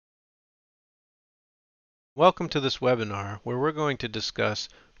Welcome to this webinar where we're going to discuss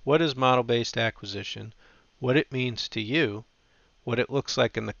what is model-based acquisition, what it means to you, what it looks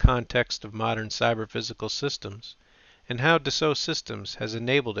like in the context of modern cyber-physical systems, and how Dassault Systems has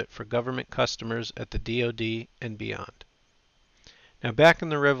enabled it for government customers at the DoD and beyond. Now, back in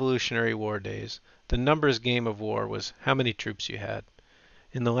the Revolutionary War days, the numbers game of war was how many troops you had.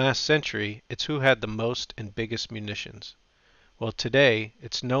 In the last century, it's who had the most and biggest munitions. Well, today,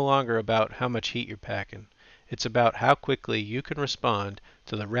 it's no longer about how much heat you're packing. It's about how quickly you can respond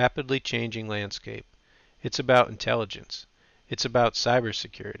to the rapidly changing landscape. It's about intelligence. It's about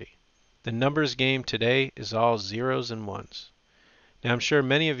cybersecurity. The numbers game today is all zeros and ones. Now, I'm sure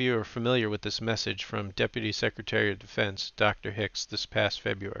many of you are familiar with this message from Deputy Secretary of Defense, Dr. Hicks, this past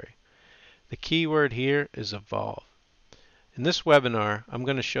February. The key word here is evolve. In this webinar, I'm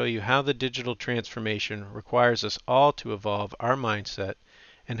going to show you how the digital transformation requires us all to evolve our mindset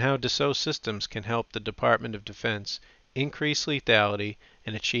and how Dassault Systems can help the Department of Defense increase lethality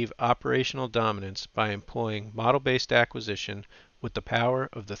and achieve operational dominance by employing model-based acquisition with the power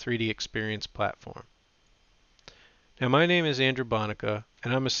of the 3D Experience platform. Now, my name is Andrew Bonica,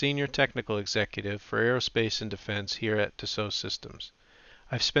 and I'm a Senior Technical Executive for Aerospace and Defense here at Dassault Systems.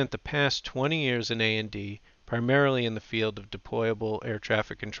 I've spent the past 20 years in A&D primarily in the field of deployable air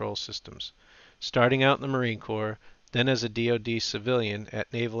traffic control systems, starting out in the Marine Corps, then as a DoD civilian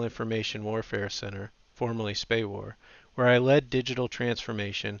at Naval Information Warfare Center, formerly SPAWAR, where I led digital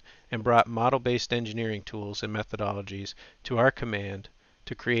transformation and brought model-based engineering tools and methodologies to our command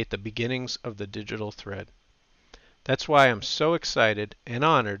to create the beginnings of the digital thread. That's why I'm so excited and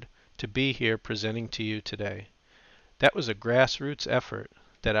honored to be here presenting to you today. That was a grassroots effort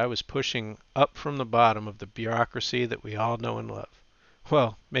that I was pushing up from the bottom of the bureaucracy that we all know and love.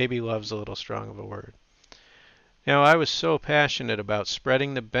 Well, maybe love's a little strong of a word. Now, I was so passionate about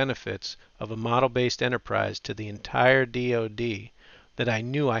spreading the benefits of a model-based enterprise to the entire DoD that I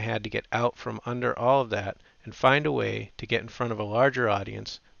knew I had to get out from under all of that and find a way to get in front of a larger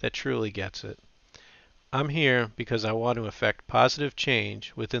audience that truly gets it. I'm here because I want to effect positive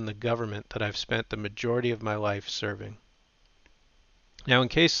change within the government that I've spent the majority of my life serving. Now, in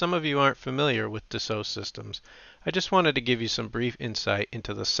case some of you aren't familiar with Dassault Systems, I just wanted to give you some brief insight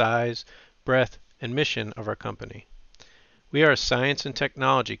into the size, breadth, and mission of our company. We are a science and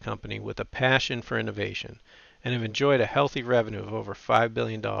technology company with a passion for innovation and have enjoyed a healthy revenue of over $5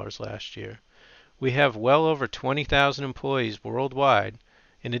 billion last year. We have well over 20,000 employees worldwide,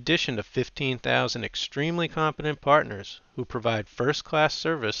 in addition to 15,000 extremely competent partners who provide first-class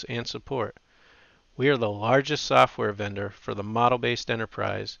service and support. We are the largest software vendor for the model-based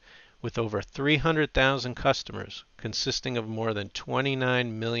enterprise with over 300,000 customers consisting of more than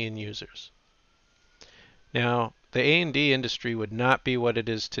 29 million users. Now, the A&D industry would not be what it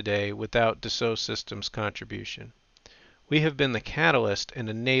is today without Dassault Systems' contribution. We have been the catalyst and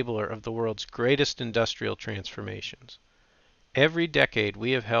enabler of the world's greatest industrial transformations. Every decade,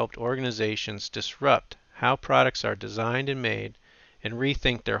 we have helped organizations disrupt how products are designed and made and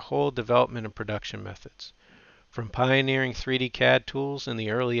rethink their whole development and production methods. From pioneering 3D CAD tools in the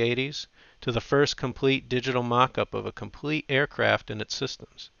early 80s to the first complete digital mock-up of a complete aircraft and its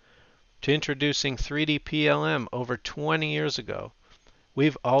systems, to introducing 3D PLM over 20 years ago,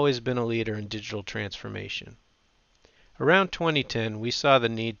 we've always been a leader in digital transformation. Around 2010, we saw the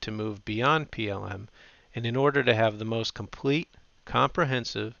need to move beyond PLM, and in order to have the most complete,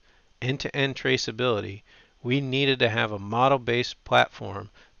 comprehensive, end-to-end traceability, we needed to have a model-based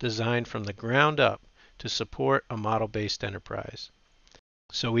platform designed from the ground up to support a model-based enterprise.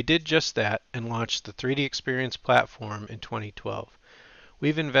 So we did just that and launched the 3D Experience platform in 2012.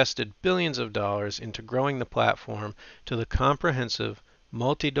 We've invested billions of dollars into growing the platform to the comprehensive,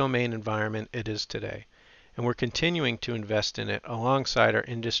 multi-domain environment it is today, and we're continuing to invest in it alongside our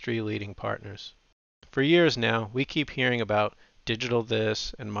industry-leading partners. For years now, we keep hearing about digital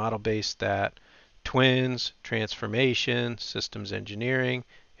this and model-based that, twins, transformation, systems engineering,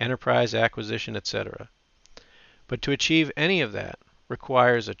 enterprise acquisition, etc. But to achieve any of that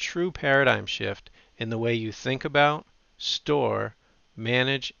requires a true paradigm shift in the way you think about, store,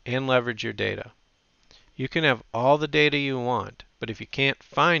 manage, and leverage your data. You can have all the data you want, but if you can't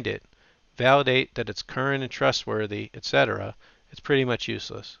find it, validate that it's current and trustworthy, etc., it's pretty much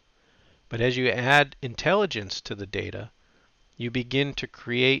useless. But as you add intelligence to the data, you begin to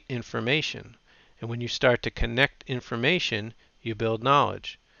create information. And when you start to connect information, you build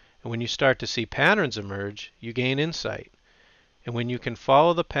knowledge. And when you start to see patterns emerge, you gain insight. And when you can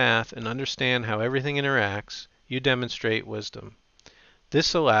follow the path and understand how everything interacts, you demonstrate wisdom.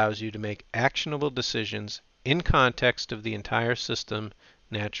 This allows you to make actionable decisions in context of the entire system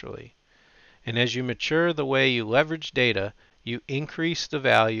naturally. And as you mature the way you leverage data, you increase the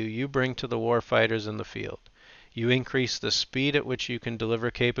value you bring to the warfighters in the field. You increase the speed at which you can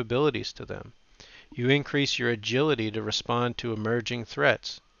deliver capabilities to them. You increase your agility to respond to emerging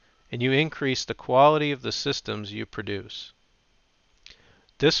threats. And you increase the quality of the systems you produce.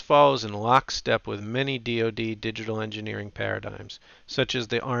 This follows in lockstep with many DoD digital engineering paradigms, such as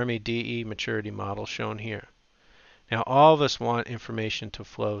the Army DE maturity model shown here. Now, all of us want information to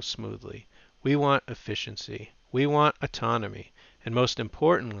flow smoothly. We want efficiency. We want autonomy. And most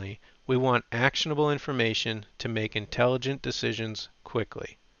importantly, we want actionable information to make intelligent decisions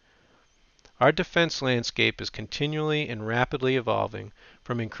quickly. Our defense landscape is continually and rapidly evolving,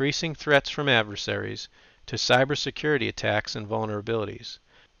 from increasing threats from adversaries to cybersecurity attacks and vulnerabilities,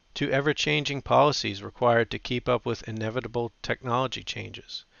 to ever-changing policies required to keep up with inevitable technology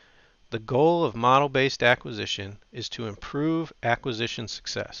changes. The goal of model-based acquisition is to improve acquisition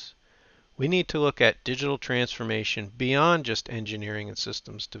success. We need to look at digital transformation beyond just engineering and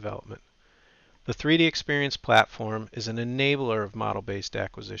systems development. The 3D Experience platform is an enabler of model-based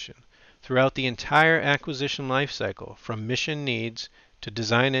acquisition throughout the entire acquisition lifecycle, from mission needs to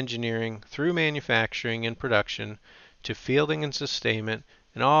design engineering through manufacturing and production to fielding and sustainment,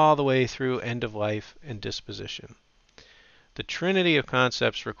 and all the way through end of life and disposition. The trinity of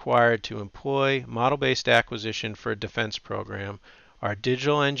concepts required to employ model-based acquisition for a defense program are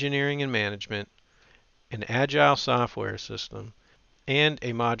digital engineering and management, an agile software system, and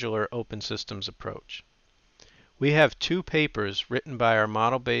a modular open systems approach. We have 2 papers written by our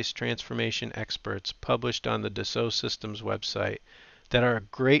model-based transformation experts published on the Dassault Systems website that are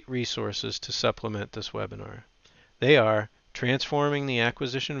great resources to supplement this webinar. They are Transforming the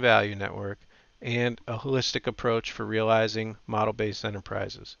Acquisition Value Network and A Holistic Approach for Realizing Model-Based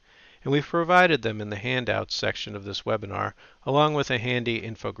Enterprises. And we've provided them in the handouts section of this webinar, along with a handy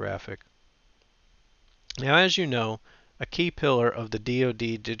infographic. Now, as you know, a key pillar of the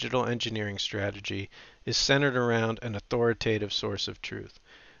DoD digital engineering strategy is centered around an authoritative source of truth,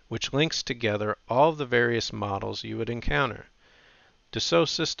 which links together all of the various models you would encounter. Dassault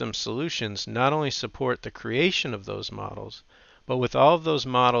Systems solutions not only support the creation of those models, but with all of those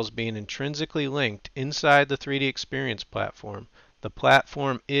models being intrinsically linked inside the 3D Experience platform, the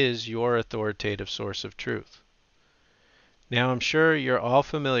platform is your authoritative source of truth. Now, I'm sure you're all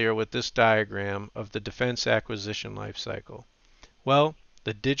familiar with this diagram of the defense acquisition lifecycle. Well,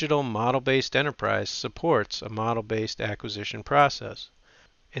 the digital model-based enterprise supports a model-based acquisition process.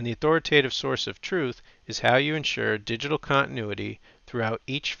 And the authoritative source of truth is how you ensure digital continuity throughout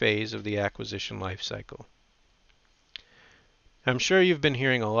each phase of the acquisition lifecycle. I'm sure you've been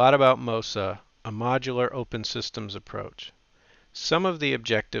hearing a lot about MOSA, a modular open systems approach. Some of the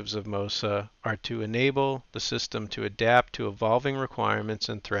objectives of MOSA are to enable the system to adapt to evolving requirements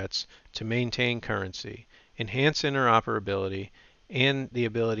and threats to maintain currency, enhance interoperability, and the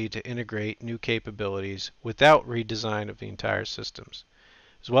ability to integrate new capabilities without redesign of the entire systems,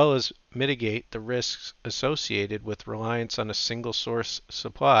 as well as mitigate the risks associated with reliance on a single source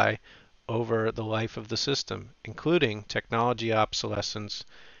supply over the life of the system, including technology obsolescence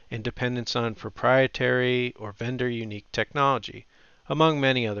and dependence on proprietary or vendor-unique technology, among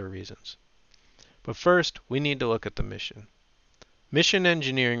many other reasons. But first, we need to look at the mission. Mission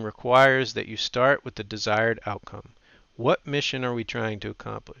engineering requires that you start with the desired outcome. What mission are we trying to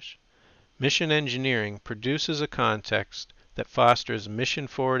accomplish? Mission engineering produces a context that fosters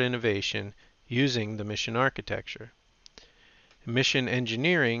mission-forward innovation using the mission architecture. Mission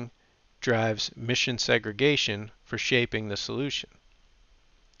engineering drives mission segregation for shaping the solution.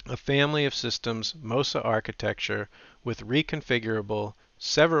 A family of systems MOSA architecture with reconfigurable,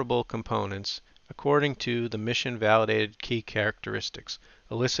 severable components according to the mission-validated key characteristics,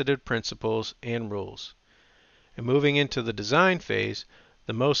 elicited principles, and rules. And moving into the design phase,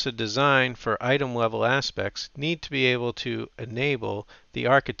 the MOSA design for item-level aspects need to be able to enable the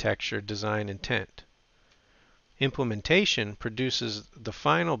architecture design intent. Implementation produces the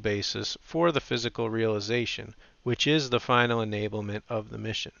final basis for the physical realization, which is the final enablement of the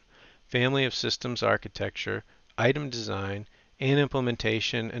mission, family of systems architecture, item design, and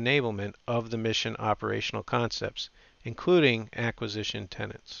implementation enablement of the mission operational concepts, including acquisition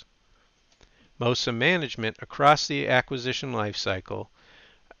tenets. MOSA management across the acquisition lifecycle,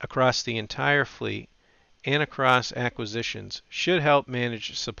 across the entire fleet, and across acquisitions should help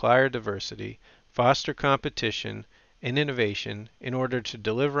manage supplier diversity, foster competition and innovation in order to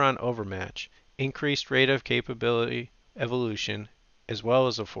deliver on overmatch, increased rate of capability evolution, as well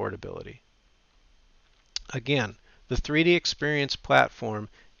as affordability. Again, the 3D Experience platform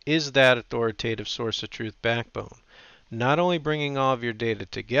is that authoritative source of truth backbone. not only bringing all of your data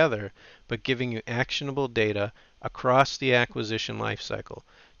together, but giving you actionable data across the acquisition lifecycle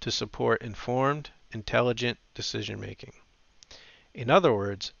to support informed, intelligent decision making. In other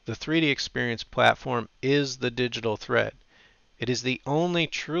words, the 3D Experience platform is the digital thread. It is the only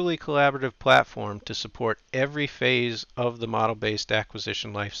truly collaborative platform to support every phase of the model-based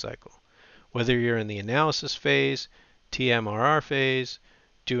acquisition lifecycle. Whether you're in the analysis phase, TMRR phase,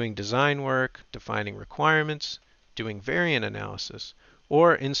 doing design work, defining requirements, doing variant analysis,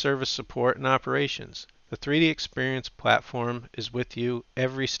 or in-service support and operations, the 3D Experience platform is with you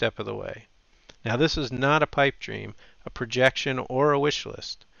every step of the way. Now, this is not a pipe dream, a projection, or a wish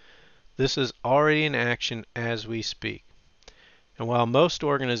list. This is already in action as we speak. And while most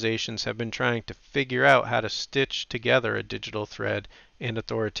organizations have been trying to figure out how to stitch together a digital thread and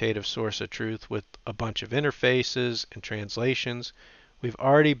authoritative source of truth with a bunch of interfaces and translations, we've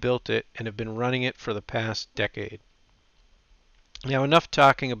already built it and have been running it for the past decade. Now, enough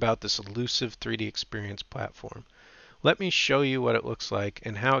talking about this elusive 3D Experience platform. Let me show you what it looks like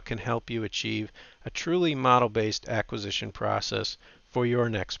and how it can help you achieve a truly model-based acquisition process for your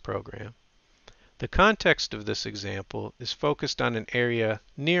next program. The context of this example is focused on an area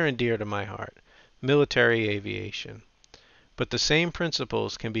near and dear to my heart, military aviation. But the same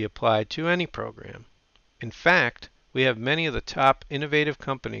principles can be applied to any program. In fact, we have many of the top innovative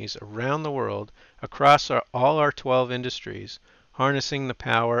companies around the world across all our 12 industries harnessing the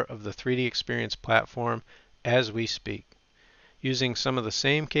power of the 3D Experience platform as we speak, using some of the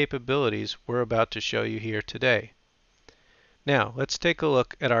same capabilities we're about to show you here today. Now, let's take a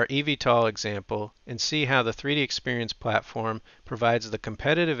look at our eVTOL example and see how the 3D Experience platform provides the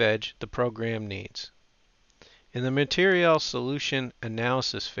competitive edge the program needs. In the material solution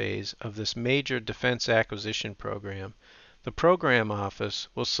analysis phase of this major defense acquisition program, the program office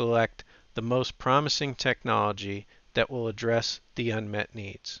will select the most promising technology that will address the unmet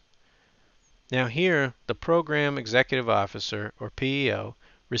needs. Now here, the Program Executive Officer, or PEO,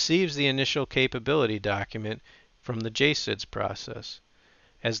 receives the initial capability document from the JSIDS process.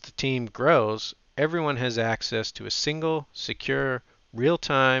 As the team grows, everyone has access to a single, secure,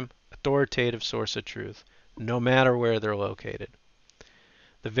 real-time, authoritative source of truth, no matter where they're located.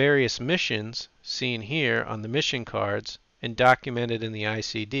 The various missions, seen here on the mission cards and documented in the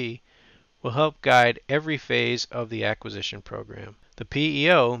ICD, will help guide every phase of the acquisition program. The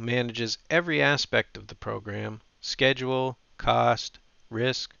PEO manages every aspect of the program: schedule, cost,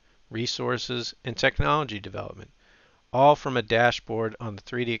 risk, resources, and technology development, all from a dashboard on the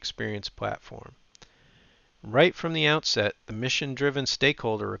 3D Experience platform. Right from the outset, the mission-driven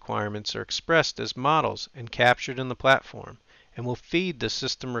stakeholder requirements are expressed as models and captured in the platform, and will feed the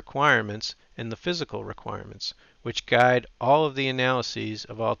system requirements and the physical requirements, which guide all of the analyses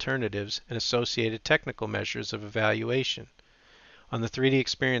of alternatives and associated technical measures of evaluation. On the 3D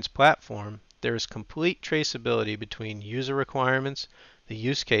Experience platform, there is complete traceability between user requirements, the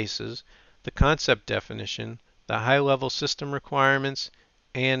use cases, the concept definition, the high-level system requirements,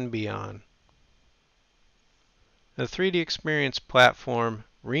 and beyond. The 3D Experience platform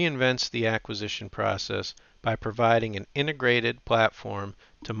reinvents the acquisition process by providing an integrated platform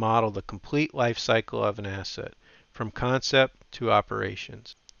to model the complete life cycle of an asset, from concept to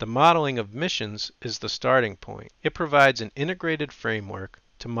operations. The modeling of missions is the starting point. It provides an integrated framework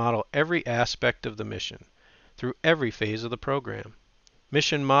to model every aspect of the mission through every phase of the program.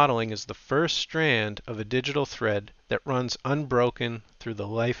 Mission modeling is the first strand of a digital thread that runs unbroken through the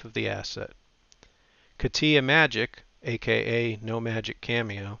life of the asset. CATIA Magic, aka No Magic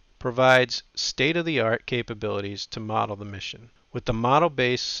Cameo, provides state-of-the-art capabilities to model the mission with the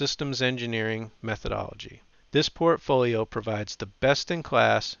model-based systems engineering methodology. This portfolio provides the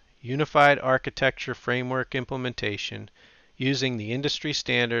best-in-class unified architecture framework implementation using the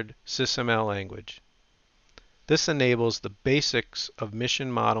industry-standard SysML language. This enables the basics of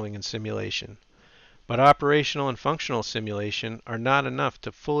mission modeling and simulation, but operational and functional simulation are not enough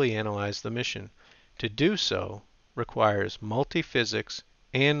to fully analyze the mission. To do so requires multi-physics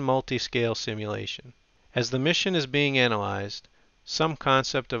and multi-scale simulation. As the mission is being analyzed, some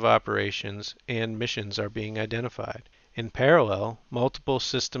concept of operations and missions are being identified. In parallel, multiple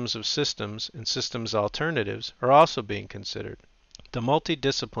systems of systems and systems alternatives are also being considered. The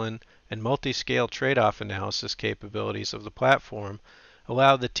multidiscipline and multi-scale trade-off analysis capabilities of the platform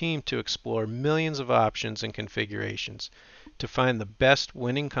allow the team to explore millions of options and configurations to find the best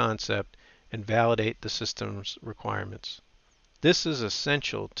winning concept and validate the system's requirements. This is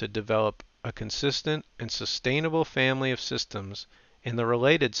essential to develop a consistent and sustainable family of systems and the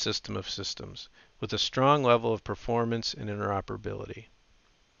related system of systems with a strong level of performance and interoperability.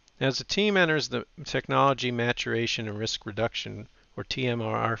 As the team enters the technology maturation and risk reduction, or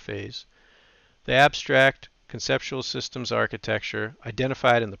TMRR phase, the abstract conceptual systems architecture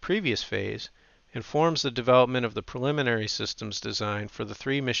identified in the previous phase informs the development of the preliminary systems design for the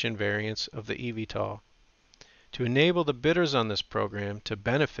 3 mission variants of the eVTOL. To enable the bidders on this program to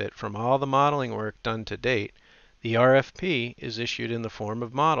benefit from all the modeling work done to date, the RFP is issued in the form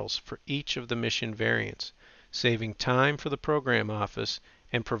of models for each of the mission variants, saving time for the program office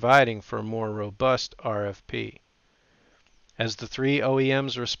and providing for a more robust RFP. As the 3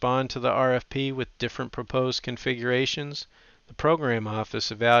 OEMs respond to the RFP with different proposed configurations, the program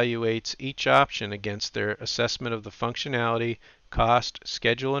office evaluates each option against their assessment of the functionality, cost,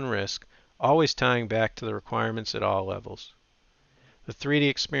 schedule, and risk, always tying back to the requirements at all levels. The 3D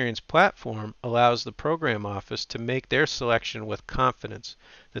Experience platform allows the program office to make their selection with confidence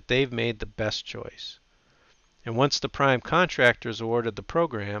that they've made the best choice. And once the prime contractor is awarded the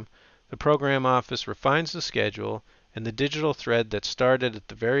program office refines the schedule, and the digital thread that started at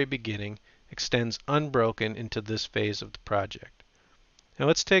the very beginning extends unbroken into this phase of the project. Now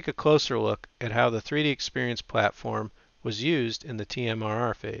let's take a closer look at how the 3D Experience platform was used in the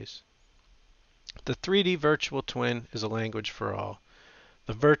TMRR phase. The 3D virtual twin is a language for all.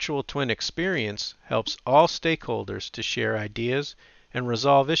 The virtual twin experience helps all stakeholders to share ideas and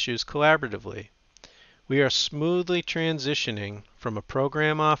resolve issues collaboratively. We are smoothly transitioning from a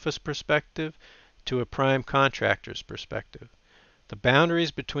program office perspective to a prime contractor's perspective. The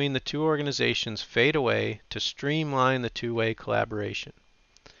boundaries between the two organizations fade away to streamline the two-way collaboration.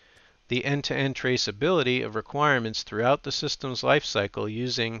 The end-to-end traceability of requirements throughout the system's lifecycle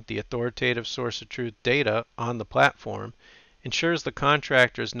using the authoritative source of truth data on the platform ensures the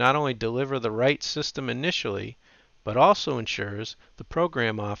contractors not only deliver the right system initially, but also ensures the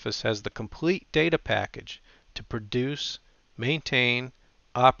program office has the complete data package to produce, maintain,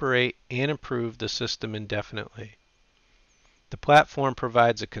 operate, and improve the system indefinitely. The platform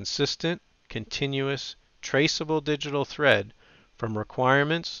provides a consistent, continuous, traceable digital thread from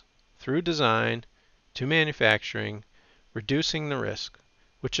requirements through design to manufacturing, reducing the risk,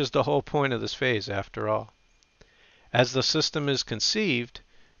 which is the whole point of this phase after all. As the system is conceived,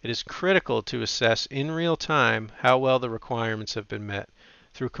 it is critical to assess in real time how well the requirements have been met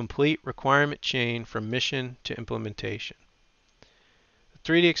through complete requirement chain from mission to implementation. The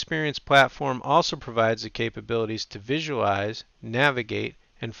 3D Experience platform also provides the capabilities to visualize, navigate,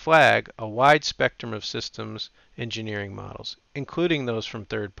 and flag a wide spectrum of systems engineering models, including those from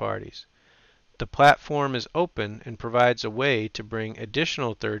third parties. The platform is open and provides a way to bring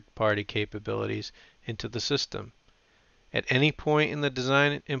additional third-party capabilities into the system. At any point in the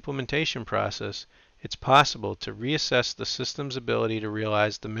design and implementation process, it's possible to reassess the system's ability to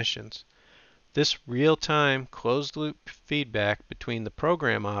realize the missions. This real-time, closed-loop feedback between the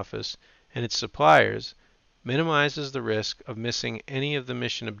program office and its suppliers minimizes the risk of missing any of the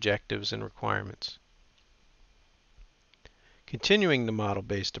mission objectives and requirements. Continuing the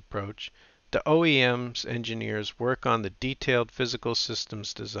model-based approach, the OEM's engineers work on the detailed physical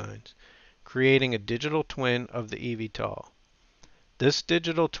systems designs, creating a digital twin of the eVTOL. This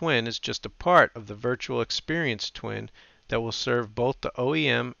digital twin is just a part of the virtual experience twin that will serve both the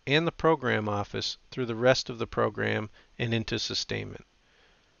OEM and the program office through the rest of the program and into sustainment.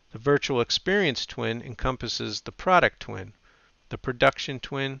 The virtual experience twin encompasses the product twin, the production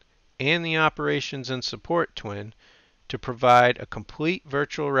twin, and the operations and support twin to provide a complete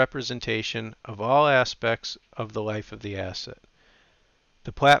virtual representation of all aspects of the life of the asset.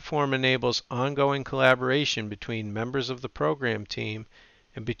 The platform enables ongoing collaboration between members of the program team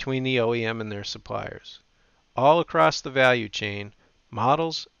and between the OEM and their suppliers. All across the value chain,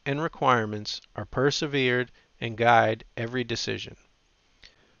 models and requirements are persevered and guide every decision.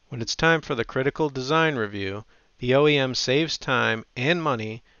 When it's time for the critical design review, the OEM saves time and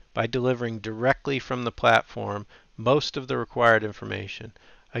money by delivering directly from the platform most of the required information.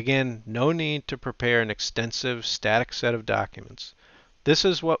 Again, no need to prepare an extensive static set of documents. This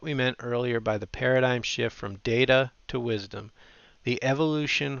is what we meant earlier by the paradigm shift from data to wisdom, the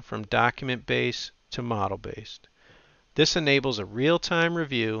evolution from document-based to model-based. This enables a real-time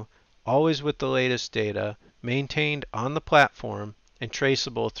review, always with the latest data, maintained on the platform and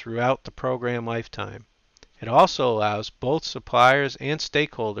traceable throughout the program lifetime. It also allows both suppliers and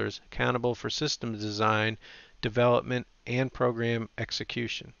stakeholders accountable for system design, development, and program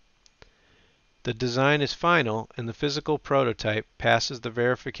execution. The design is final and the physical prototype passes the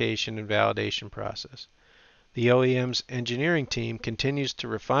verification and validation process. The OEM's engineering team continues to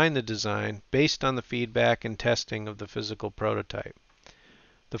refine the design based on the feedback and testing of the physical prototype.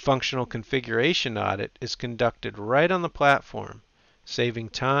 The functional configuration audit is conducted right on the platform, saving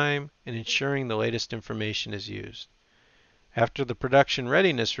time and ensuring the latest information is used. After the production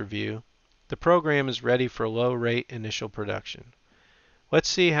readiness review, the program is ready for low-rate initial production. Let's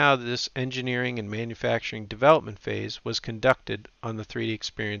see how this engineering and manufacturing development phase was conducted on the 3D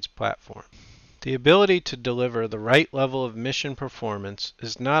Experience platform. The ability to deliver the right level of mission performance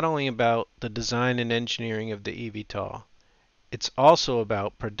is not only about the design and engineering of the eVTOL, it's also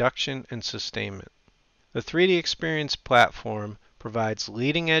about production and sustainment. The 3D Experience platform provides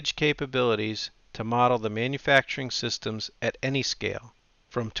leading-edge capabilities to model the manufacturing systems at any scale,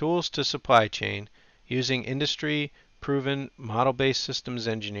 from tools to supply chain, using industry-proven model-based systems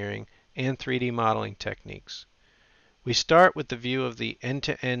engineering and 3D modeling techniques. We start with the view of the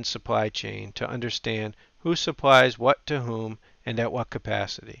end-to-end supply chain to understand who supplies what to whom and at what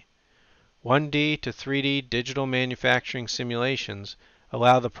capacity. 1D to 3D digital manufacturing simulations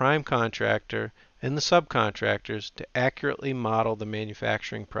allow the prime contractor and the subcontractors to accurately model the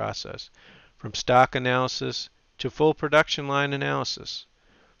manufacturing process, from stock analysis to full production line analysis.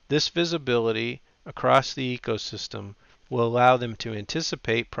 This visibility across the ecosystem will allow them to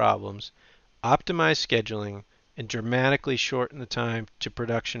anticipate problems, optimize scheduling, and dramatically shorten the time to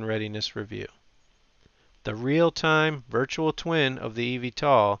production readiness review. The real-time virtual twin of the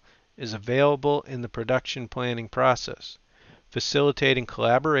eVTOL is available in the production planning process, facilitating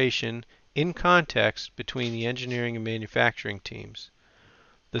collaboration in context between the engineering and manufacturing teams.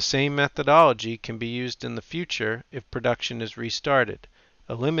 The same methodology can be used in the future if production is restarted,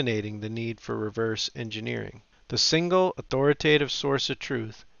 eliminating the need for reverse engineering. The single authoritative source of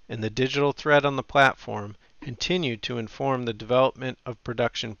truth and the digital thread on the platform continue to inform the development of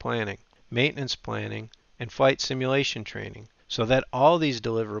production planning, maintenance planning, and flight simulation training, so that all these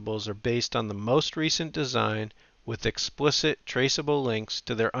deliverables are based on the most recent design with explicit traceable links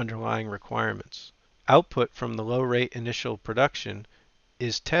to their underlying requirements. Output from the low-rate initial production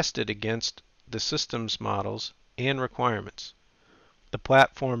is tested against the systems models and requirements. The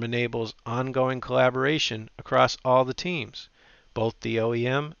platform enables ongoing collaboration across all the teams, both the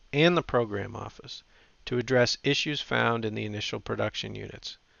OEM and the program office, to address issues found in the initial production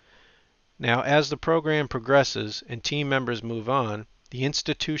units. Now, as the program progresses and team members move on, the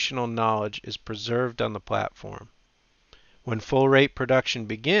institutional knowledge is preserved on the platform. When full-rate production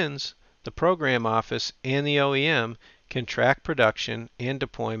begins, the program office and the OEM can track production and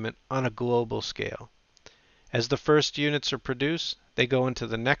deployment on a global scale. As the first units are produced, they go into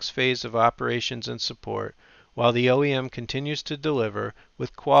the next phase of operations and support, while the OEM continues to deliver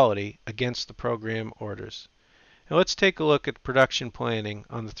with quality against the program orders. Now let's take a look at production planning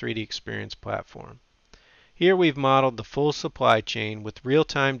on the 3D Experience platform. Here we've modeled the full supply chain with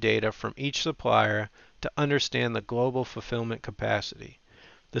real-time data from each supplier to understand the global fulfillment capacity.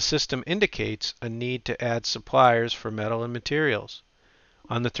 The system indicates a need to add suppliers for metal and materials.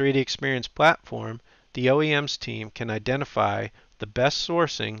 On the 3D Experience platform, the OEM's team can identify the best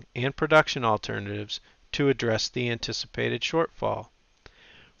sourcing and production alternatives to address the anticipated shortfall.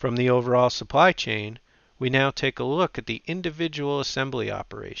 From the overall supply chain, we now take a look at the individual assembly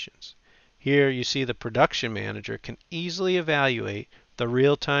operations. Here you see the production manager can easily evaluate the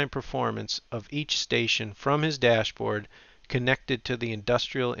real-time performance of each station from his dashboard connected to the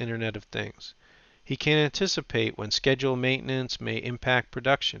industrial Internet of Things. He can anticipate when scheduled maintenance may impact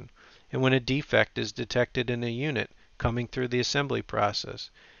production and when a defect is detected in a unit coming through the assembly process.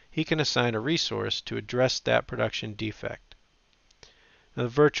 He can assign a resource to address that production defect. Now, the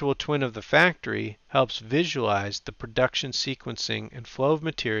virtual twin of the factory helps visualize the production sequencing and flow of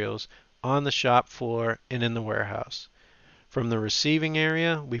materials on the shop floor and in the warehouse. From the receiving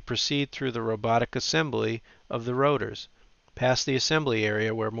area, we proceed through the robotic assembly of the rotors, past the assembly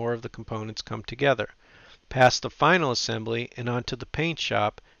area where more of the components come together, past the final assembly and onto the paint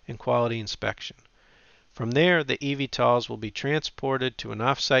shop and quality inspection. From there, the eVTOLs will be transported to an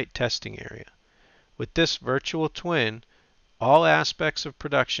off-site testing area. With this virtual twin, all aspects of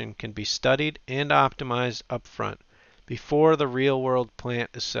production can be studied and optimized up front before the real-world plant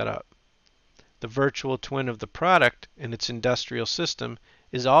is set up. The virtual twin of the product and its industrial system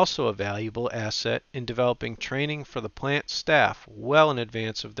is also a valuable asset in developing training for the plant staff well in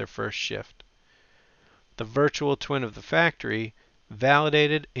advance of their first shift. The virtual twin of the factory,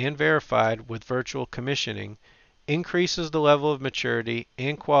 validated and verified with virtual commissioning, increases the level of maturity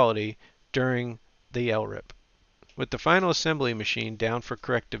and quality during the LRIP. With the final assembly machine down for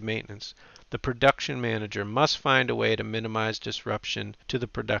corrective maintenance, the production manager must find a way to minimize disruption to the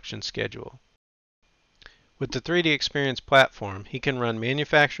production schedule. With the 3D Experience platform, he can run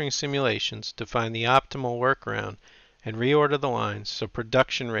manufacturing simulations to find the optimal workaround and reorder the lines so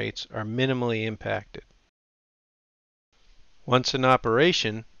production rates are minimally impacted. Once in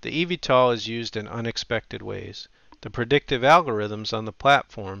operation, the eVTOL is used in unexpected ways. The predictive algorithms on the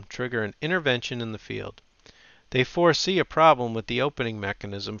platform trigger an intervention in the field. They foresee a problem with the opening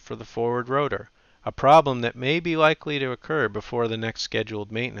mechanism for the forward rotor, a problem that may be likely to occur before the next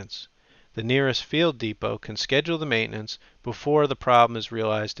scheduled maintenance. The nearest field depot can schedule the maintenance before the problem is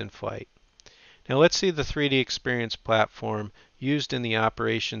realized in flight. Now let's see the 3D Experience platform used in the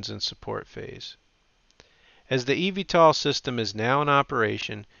operations and support phase. As the eVTOL system is now in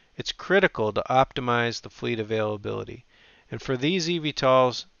operation, it's critical to optimize the fleet availability. And for these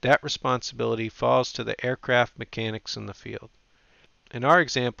eVTOLs, that responsibility falls to the aircraft mechanics in the field. In our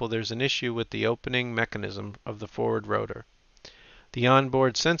example, there's an issue with the opening mechanism of the forward rotor. The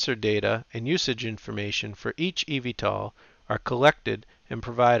onboard sensor data and usage information for each eVTOL are collected and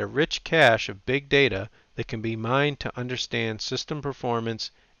provide a rich cache of big data that can be mined to understand system performance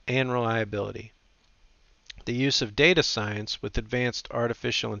and reliability. The use of data science with advanced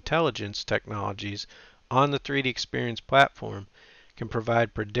artificial intelligence technologies on the 3D Experience platform can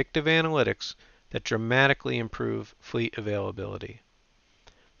provide predictive analytics that dramatically improve fleet availability.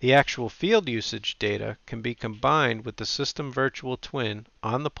 The actual field usage data can be combined with the system virtual twin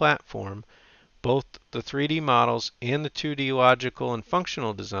on the platform, both the 3D models and the 2D logical and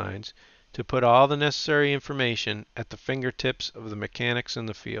functional designs, to put all the necessary information at the fingertips of the mechanics in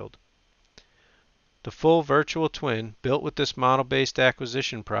the field. The full virtual twin built with this model-based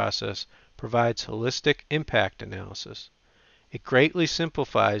acquisition process provides holistic impact analysis. It greatly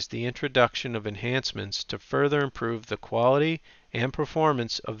simplifies the introduction of enhancements to further improve the quality and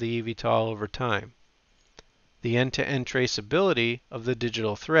performance of the eVTOL over time. The end-to-end traceability of the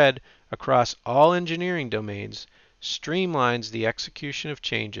digital thread across all engineering domains streamlines the execution of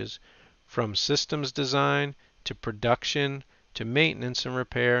changes from systems design to production to maintenance and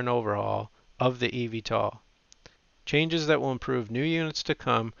repair and overhaul of the eVTOL. Changes that will improve new units to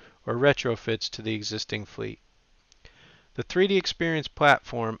come or retrofits to the existing fleet. The 3D Experience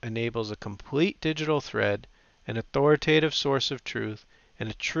platform enables a complete digital thread, an authoritative source of truth, and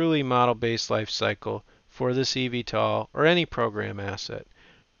a truly model-based lifecycle for this eVTOL or any program asset,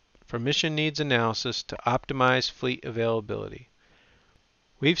 from mission needs analysis to optimized fleet availability.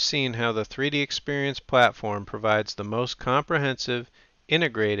 We've seen how the 3D Experience platform provides the most comprehensive,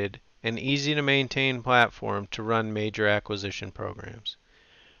 integrated, and easy to maintain platform to run major acquisition programs.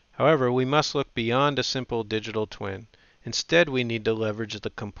 However, we must look beyond a simple digital twin. Instead, we need to leverage the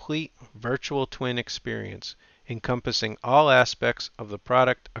complete virtual twin experience, encompassing all aspects of the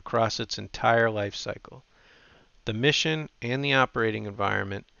product across its entire life cycle. The mission and the operating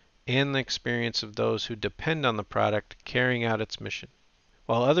environment, and the experience of those who depend on the product carrying out its mission.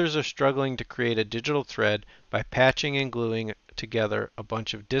 While others are struggling to create a digital thread by patching and gluing together a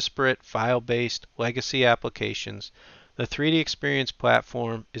bunch of disparate file-based legacy applications, the 3D Experience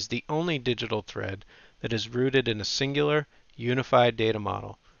platform is the only digital thread that is rooted in a singular, unified data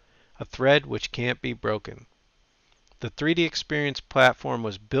model, a thread which can't be broken. The 3D Experience platform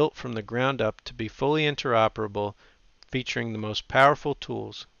was built from the ground up to be fully interoperable, featuring the most powerful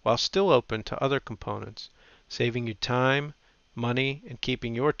tools, while still open to other components, saving you time, money, and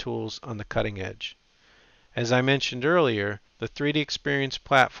keeping your tools on the cutting edge. As I mentioned earlier, the 3D Experience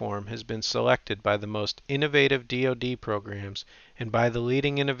platform has been selected by the most innovative DoD programs and by the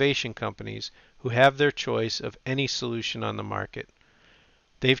leading innovation companies who have their choice of any solution on the market.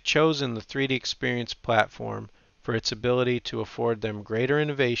 They've chosen the 3D Experience platform for its ability to afford them greater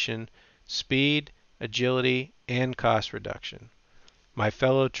innovation, speed, agility, and cost reduction. My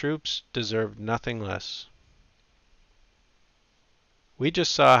fellow troops deserve nothing less. We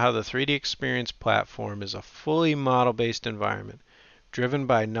just saw how the 3D Experience platform is a fully model-based environment, driven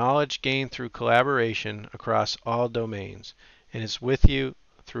by knowledge gained through collaboration across all domains, and is with you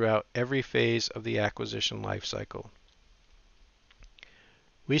throughout every phase of the acquisition lifecycle.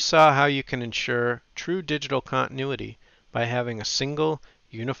 We saw how you can ensure true digital continuity by having a single,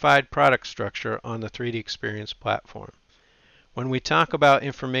 unified product structure on the 3D Experience platform. When we talk about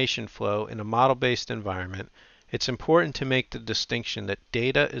information flow in a model-based environment, it's important to make the distinction that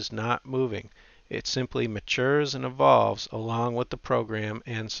data is not moving. It simply matures and evolves along with the program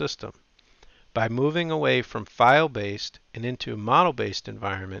and system. By moving away from file-based and into a model-based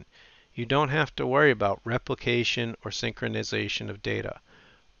environment, you don't have to worry about replication or synchronization of data.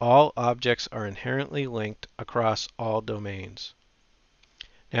 All objects are inherently linked across all domains.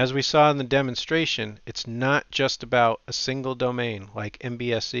 As we saw in the demonstration, it's not just about a single domain like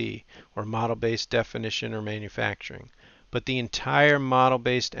MBSE or model-based definition or manufacturing, but the entire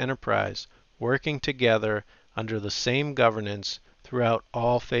model-based enterprise working together under the same governance throughout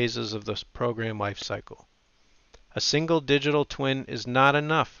all phases of the program lifecycle. A single digital twin is not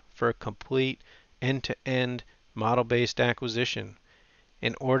enough for a complete end-to-end model-based acquisition.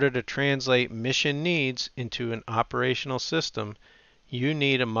 In order to translate mission needs into an operational system, you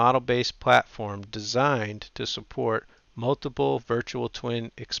need a model-based platform designed to support multiple virtual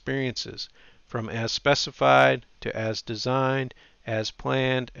twin experiences, from as specified to as designed, as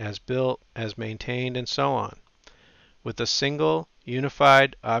planned, as built, as maintained, and so on, with a single,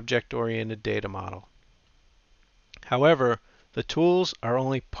 unified, object-oriented data model. However, the tools are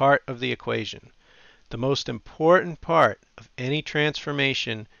only part of the equation. The most important part of any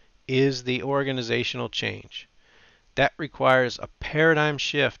transformation is the organizational change. That requires a paradigm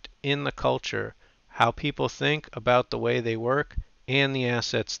shift in the culture, how people think about the way they work and the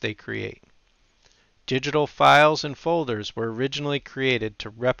assets they create. Digital files and folders were originally created to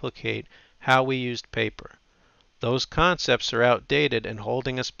replicate how we used paper. Those concepts are outdated and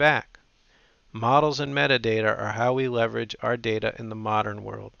holding us back. Models and metadata are how we leverage our data in the modern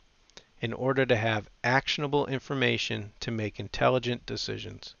world in order to have actionable information to make intelligent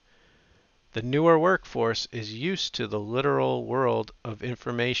decisions. The newer workforce is used to the literal world of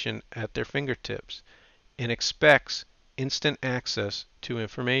information at their fingertips and expects instant access to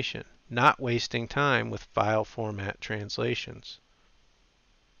information, not wasting time with file format translations.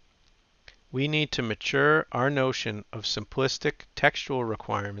 We need to mature our notion of simplistic textual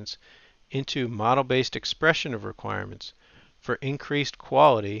requirements into model-based expression of requirements for increased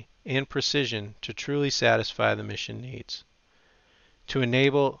quality and precision to truly satisfy the mission needs. To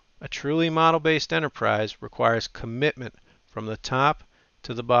enable a truly model-based enterprise requires commitment from the top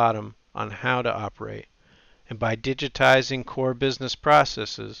to the bottom on how to operate. And by digitizing core business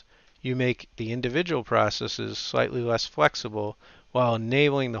processes, you make the individual processes slightly less flexible while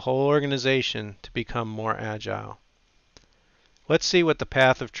enabling the whole organization to become more agile. Let's see what the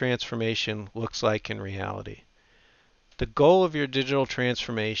path of transformation looks like in reality. The goal of your digital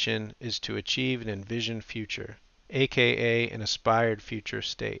transformation is to achieve an envisioned future, aka an aspired future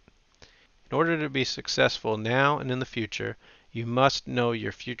state. In order to be successful now and in the future, you must know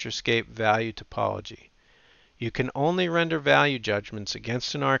your futurescape value topology. You can only render value judgments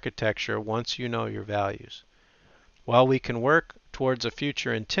against an architecture once you know your values. While we can work towards a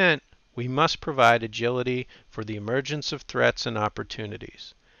future intent, we must provide agility for the emergence of threats and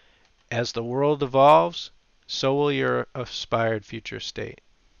opportunities. As the world evolves, so will your aspired future state.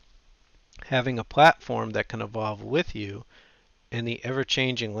 Having a platform that can evolve with you and the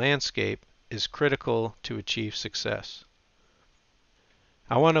ever-changing landscape is critical to achieve success.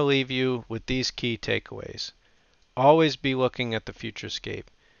 I want to leave you with these key takeaways. Always be looking at the futurescape.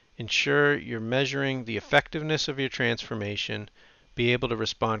 Ensure you're measuring the effectiveness of your transformation. Be able to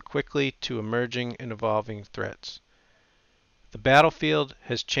respond quickly to emerging and evolving threats. The battlefield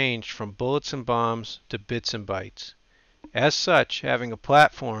has changed from bullets and bombs to bits and bytes. As such, having a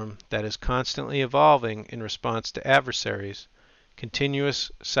platform that is constantly evolving in response to adversaries,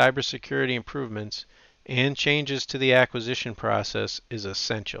 continuous cybersecurity improvements, and changes to the acquisition process is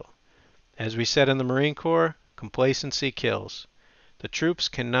essential. As we said in the Marine Corps, complacency kills. The troops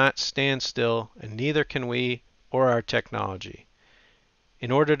cannot stand still, and neither can we or our technology.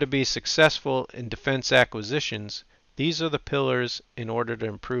 In order to be successful in defense acquisitions, these are the pillars in order to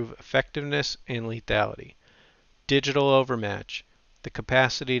improve effectiveness and lethality. Digital overmatch, the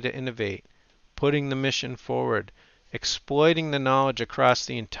capacity to innovate, putting the mission forward, exploiting the knowledge across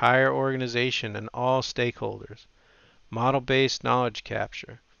the entire organization and all stakeholders, model-based knowledge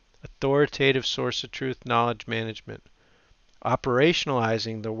capture, authoritative source of truth knowledge management,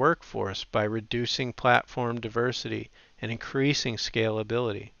 operationalizing the workforce by reducing platform diversity and increasing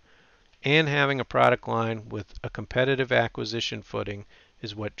scalability, and having a product line with a competitive acquisition footing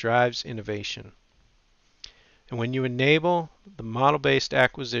is what drives innovation. And when you enable the model-based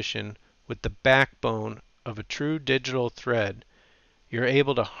acquisition with the backbone of a true digital thread, you're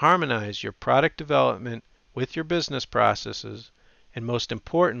able to harmonize your product development with your business processes and, most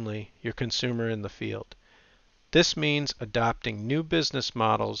importantly, your consumer in the field. This means adopting new business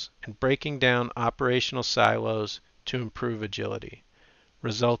models and breaking down operational silos to improve agility,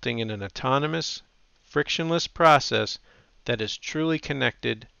 resulting in an autonomous, frictionless process that is truly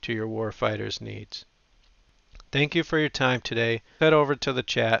connected to your warfighter's needs. Thank you for your time today. Head over to the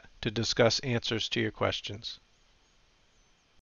chat to discuss answers to your questions.